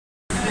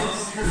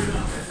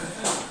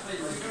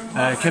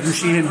Kevin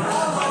Sheehan.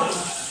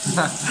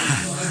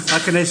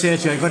 What can I say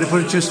to you? I've got to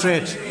put it to you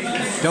straight.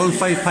 Down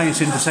 5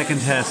 points in the second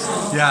half.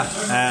 Yeah.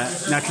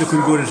 Not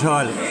looking good at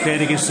all.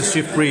 Playing against the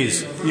stiff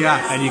breeze.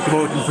 Yeah. And you come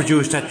out and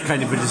produce that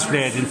kind of a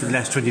display in for the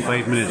last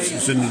 25 minutes.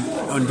 It's an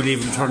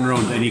unbelievable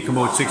turnaround, and you come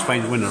out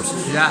 6-point winners.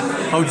 Yeah.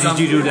 How did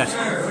you do that?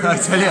 I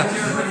tell you,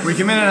 we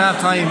came in at half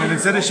time, and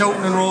instead of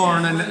shouting and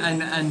roaring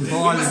and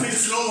balling, we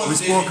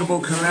spoke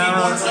about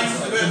Clara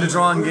in the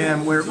drawing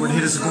game where they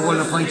hit us a goal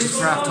and a point just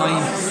for half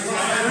time.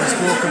 We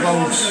spoke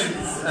about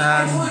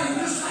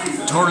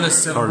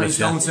Turles, 7 points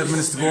down, 7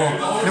 minutes to go.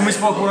 Then we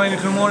spoke about Ryan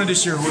Kilmona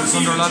this year, who was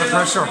under a lot of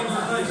pressure.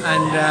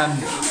 And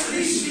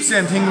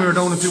same thing, we were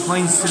down a few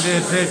points today,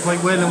 played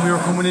quite well, and we were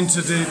coming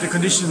into the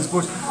conditions.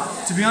 But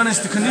to be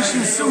honest, the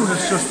conditions suit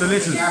us just a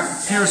little.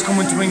 Pierce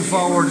coming to wing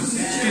forward,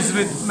 gives a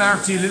bit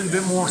Marty a little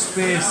bit more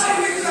space,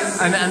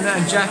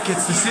 and Jack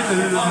gets to sit a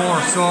little bit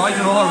more. So I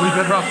don't know, we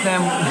better off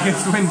them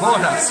against the wing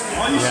borders.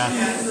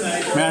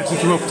 Yeah, Marty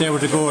came up there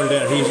with the goal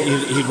there.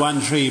 He'd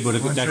 1-3,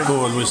 but that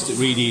goal was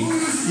really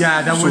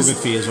good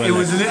for you as well. It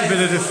was a little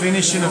bit of the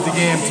finishing of the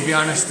game, to be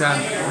honest. We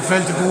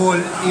felt the goal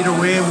either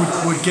way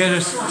would get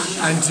it,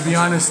 and to be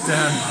honest,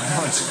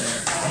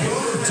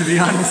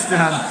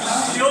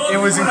 it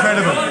was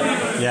incredible.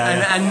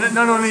 And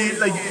not only,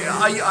 like,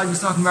 I was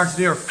talking about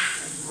there,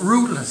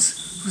 ruthless.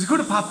 Because he could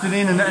have popped it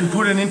in and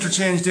put an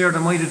interchange there that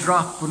might have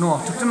dropped, but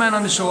no, took the man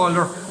on the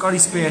shoulder, got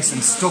his space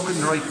and stuck it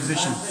in the right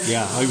position.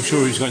 Yeah, I'm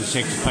sure he's going to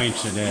take the point,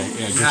 and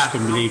just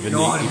couldn't believe it.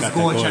 No, it was a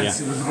goal chance.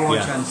 It was a goal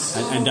chance.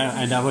 And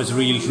that was a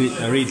real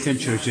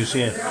clincher, as you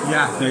say.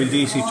 Yeah. Now,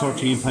 DC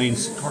 13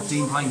 points.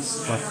 13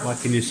 points. What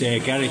can you say?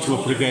 Gary took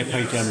up a great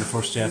point there in the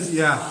first half.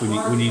 Yeah.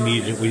 When he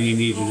needed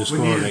a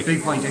score. We needed a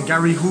big point, and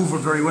Gary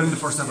hoovered very well in the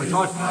first half. I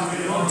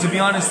thought, to be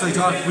honest, we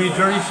had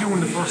very few in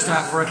the first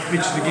half were at the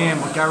pitch of the game,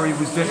 but Gary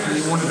was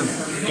definitely one of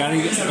them.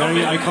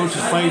 Gary, I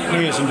counted 5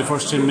 players in the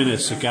first 10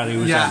 minutes that Gary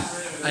was on.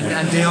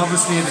 And they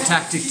obviously had a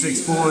tactic to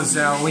expose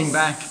our wing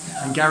back,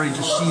 and Gary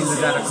just shielded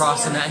that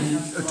across and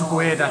took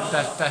away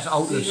that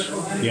outlet.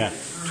 Yeah,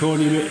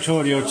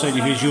 Tony outside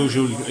of his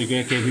usual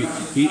game,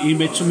 he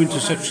made some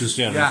interceptions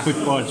there, and quick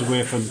balls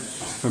away from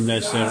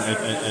this there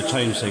at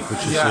times, like,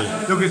 which is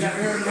look at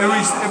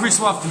every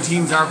so often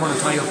teams are going to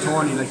tie up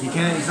Tony, like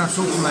he's not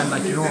Superman,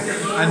 like, you know,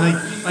 and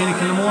like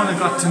Kilmona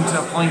got him to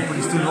a point, but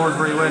he still rolled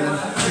very well. And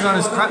to be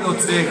honest, Cratlow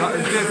today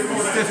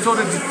they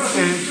flooded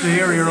the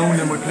area around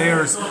them with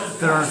players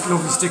that are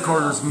lovely stick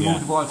hurlers and move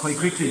the ball quite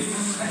quickly.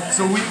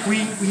 So we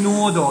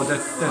know though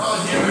that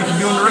we can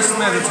be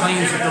underestimated at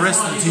times with the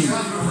rest of the team,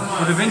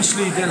 but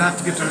eventually they'll have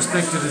to get the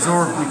respect they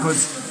deserve,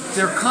 because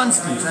they're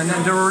constant and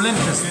they're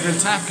relentless. They'll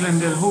tackle and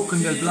they'll hook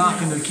and they'll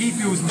block and they'll keep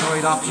using the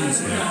right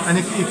options. And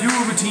if you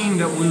have a team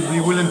that will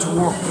be willing to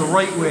work the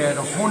right way at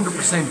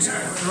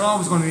 100%, they're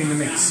always going to be in the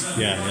mix.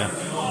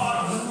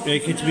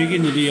 Like at the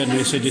beginning of the year, and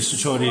I said this to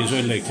Tony as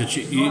well, like that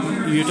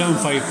you're down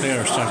 5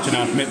 players starting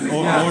off,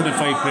 more than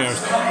 5 players.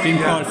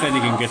 Then Paul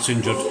Flanagan gets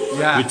injured.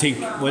 You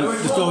think, well,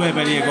 there's no way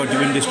Ballyea going to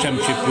win this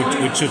championship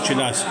with such a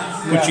loss.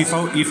 But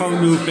you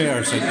found new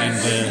players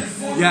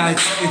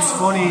it's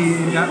funny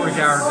in that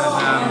regard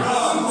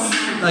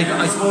that like,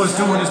 I suppose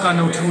Doohan has gone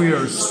now 2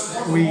 years.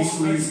 We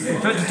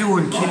felt that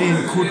Doohan,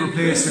 Killian could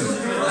replace him,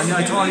 and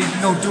I thought,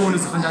 Doohan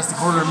is a fantastic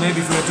hurler.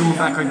 Maybe if we had Doohan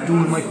back,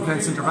 Doohan might be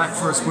playing centre back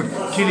for us, but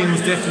Killian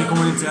was definitely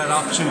coming into that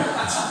option.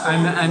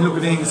 And look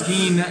at things,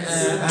 Keane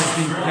has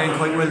been playing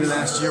quite well the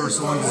last year or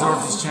so and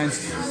deserves his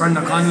chance.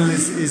 Brendan O'Connell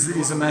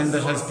is a man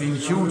that has been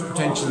huge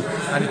potential,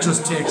 and it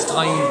just takes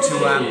time to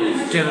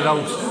get it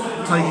out.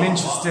 Tyke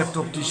Lynch has stepped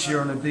up this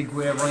year in a big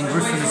way. Ryan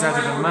Griffin has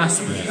added a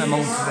massive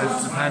amount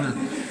to the panel.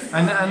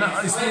 And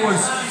I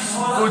suppose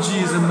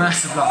Budgie is a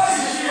massive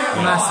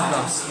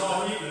loss.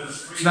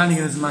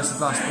 Flanagan is a massive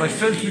loss. But I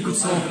felt we could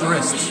soak the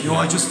rest.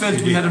 I just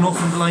felt we had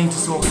enough on the line to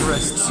soak the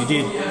rest. You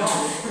did.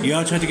 You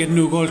all tried to get a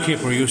new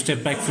goalkeeper. You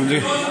stepped back from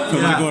the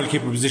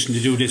goalkeeper position to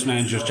do this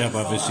manager's job,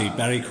 obviously.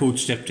 Barry Coote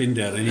stepped in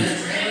there and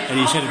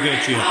he's had a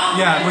great year.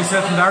 Yeah,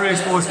 myself and Barry, I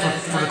suppose,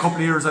 for the couple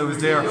of years I was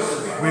there,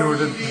 we were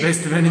the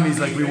best of enemies.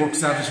 Like, we worked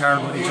savage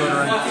hard with each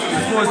other, and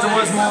I suppose there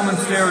was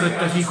moments there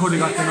that he could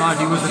have got the nod.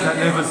 He was at that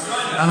level,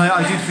 and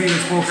I did feel, I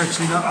spoke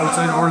actually not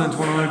outside of Ireland to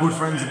one of my good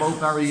friends about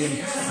Barry, and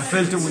I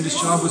felt that when this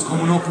job was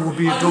coming up it would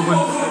be a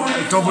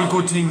double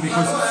good thing,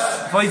 because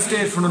if I'd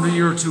stayed for another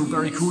year or two,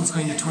 Barry Coote's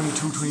kind of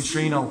 22,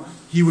 23 now,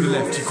 he would have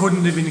left. He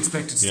couldn't have been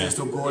expected to stay up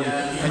goalie,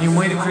 and you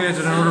might have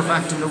created another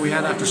vacuum that we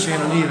had after Shane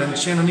O'Neill, and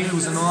Shane O'Neill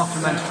was an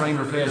awful man to try and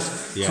replace.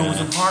 So it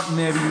was important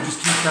maybe you just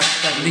keep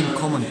that link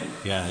coming.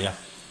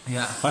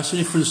 What's the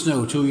difference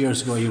now? 2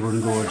 years ago you were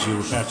on board, you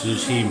were part of the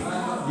team.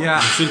 You're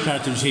still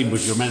part of the team,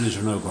 but you're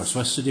manager now, of course.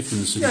 What's the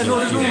difference? There's no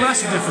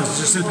massive difference.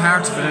 You're still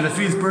part of it, and it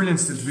feels brilliant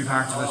still to be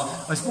part of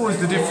it. I suppose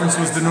the difference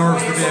was the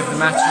nerves the day of the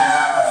match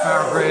are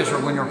far greater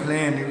when you're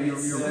playing.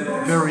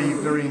 You're very,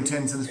 very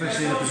intense, and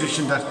especially in a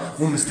position that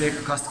one mistake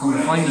could cost the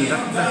final.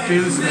 That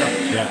builds me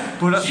up.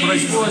 But I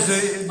suppose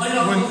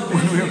when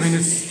we were kind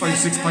of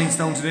 5-6 points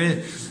down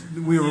today,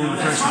 we were under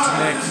pressure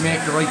to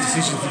make the right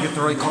decisions, to get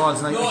the right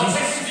calls, and I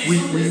think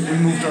we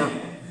moved our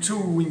two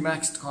wing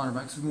backs to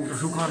cornerbacks. We moved our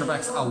two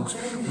cornerbacks out.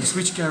 We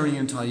switched Gary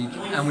and Tyke,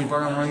 and we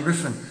brought on Ryan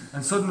Griffin.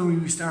 And suddenly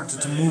we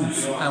started to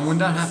move. And when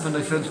that happened,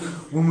 I felt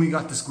when we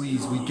got the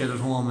squeeze, we'd get it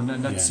home,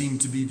 and that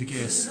seemed to be the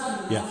case.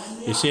 Yeah,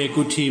 they say a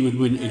good team would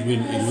win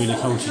a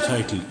county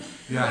title.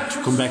 Yeah.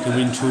 To come back and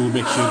win two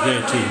makes you a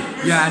great team.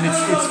 Yeah, and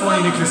it's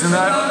funny, Nicholas, and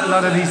a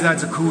lot of these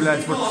lads are cool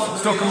lads, but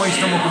stuck in my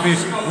stomach a bit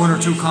one or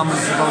two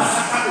comments about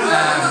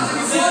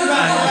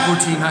a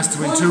good team has to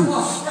win two.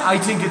 I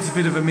think it's a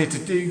bit of a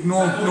myth.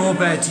 No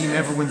bad team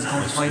ever wins a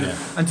county final.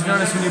 Yeah. And to be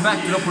honest, when you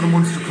backed it up with a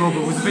Munster club,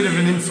 it was a bit of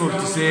an insult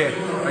to say,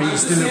 are you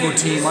still a good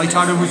team? I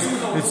thought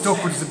it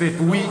stuck with us a bit,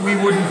 but we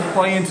wouldn't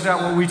buy into that.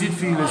 What we did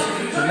feel is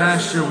that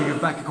last year we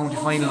got back a county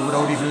final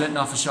without even letting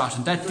off a shot,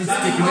 and that did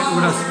stick a little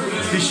with us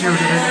this year.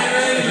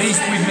 At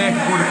least we'd make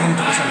a good account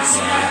of ourselves.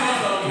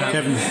 Yeah.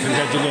 Kevin,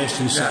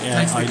 congratulations.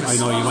 Thanks, I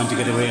know you want to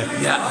get away.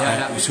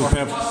 Yeah.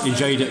 Superb.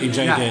 Enjoy the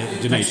night.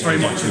 Thanks very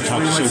much. We'll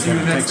talk to you soon.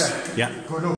 Thanks.